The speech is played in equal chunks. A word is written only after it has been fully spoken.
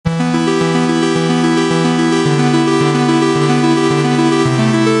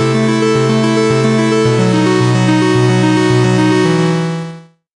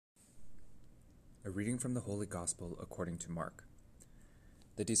to Mark.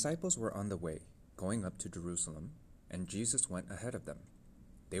 The disciples were on the way, going up to Jerusalem, and Jesus went ahead of them.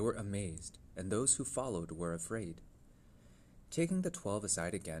 They were amazed, and those who followed were afraid. Taking the 12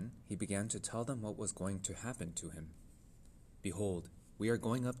 aside again, he began to tell them what was going to happen to him. "Behold, we are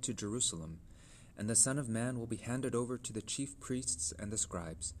going up to Jerusalem, and the Son of Man will be handed over to the chief priests and the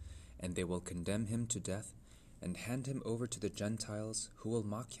scribes, and they will condemn him to death and hand him over to the Gentiles, who will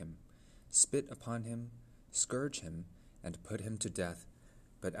mock him, spit upon him, scourge him, and put him to death,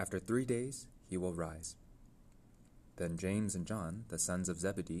 but after 3 days he will rise." Then James and John, the sons of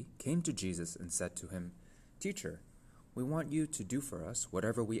Zebedee, came to Jesus and said to him, "Teacher, we want you to do for us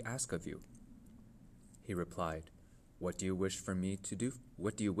whatever we ask of you." He replied, What do you wish me to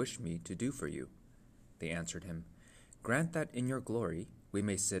do for you?" They answered him, "Grant that in your glory we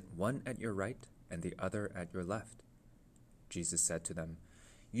may sit one at your right and the other at your left." Jesus said to them,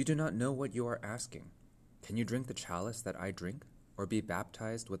 "You do not know what you are asking. Can you drink the chalice that I drink, or be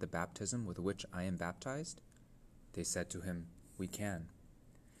baptized with the baptism with which I am baptized?" They said to him, "We can."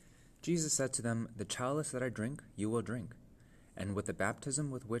 Jesus said to them, "The chalice that I drink you will drink, and with the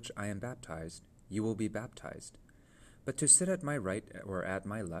baptism with which I am baptized you will be baptized. But to sit at my right or at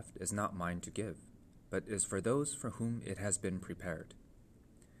my left is not mine to give, but is for those for whom it has been prepared."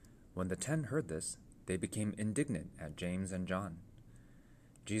 When the 10 heard this, they became indignant at James and John.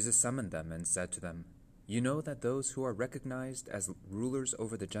 Jesus summoned them and said to them, "You know that those who are recognized as rulers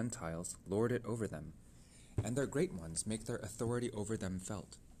over the Gentiles lord it over them, and their great ones make their authority over them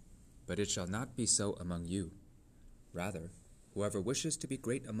felt. But it shall not be so among you. Rather, whoever wishes to be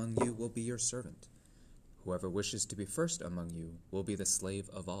great among you will be your servant. Whoever wishes to be first among you will be the slave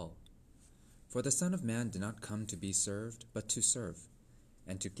of all. For the Son of Man did not come to be served, but to serve,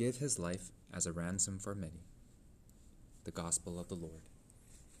 and to give his life as a ransom for many." The Gospel of the Lord.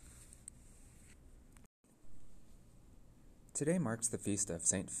 Today marks the feast of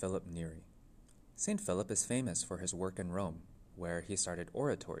St. Philip Neri. St. Philip is famous for his work in Rome, where he started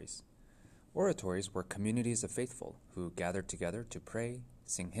oratories. Oratories were communities of faithful who gathered together to pray,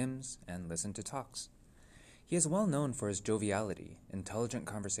 sing hymns, and listen to talks. He is well known for his joviality, intelligent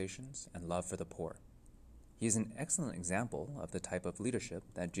conversations, and love for the poor. He is an excellent example of the type of leadership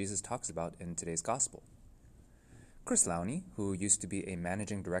that Jesus talks about in today's Gospel. Chris Lowney, who used to be a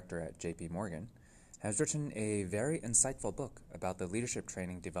managing director at J.P. Morgan, has written a very insightful book about the leadership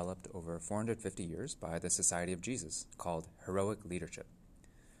training developed over 450 years by the Society of Jesus, called Heroic Leadership.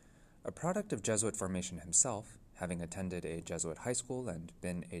 A product of Jesuit formation himself, having attended a Jesuit high school and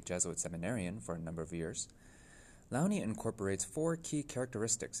been a Jesuit seminarian for a number of years, Lowney incorporates 4 key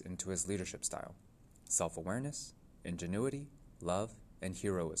characteristics into his leadership style: self-awareness, ingenuity, love, and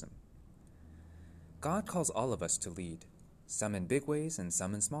heroism. God calls all of us to lead, some in big ways and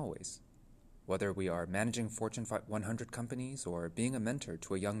some in small ways. Whether we are managing Fortune 100 companies or being a mentor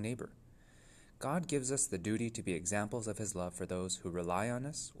to a young neighbor, God gives us the duty to be examples of his love for those who rely on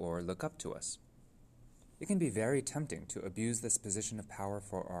us or look up to us. It can be very tempting to abuse this position of power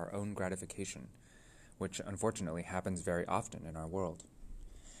for our own gratification, which unfortunately happens very often in our world.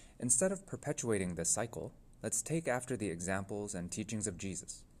 Instead of perpetuating this cycle, let's take after the examples and teachings of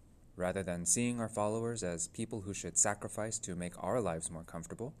Jesus. Rather than seeing our followers as people who should sacrifice to make our lives more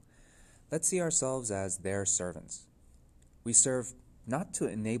comfortable, let's see ourselves as their servants. We serve not to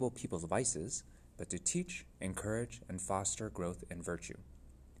enable people's vices, but to teach, encourage, and foster growth in virtue.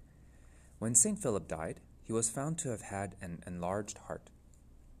 When St. Philip died, he was found to have had an enlarged heart.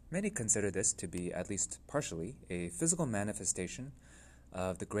 Many consider this to be, at least partially, a physical manifestation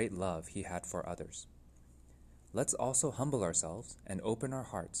of the great love he had for others. Let's also humble ourselves and open our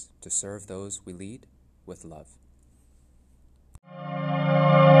hearts to serve those we lead with love.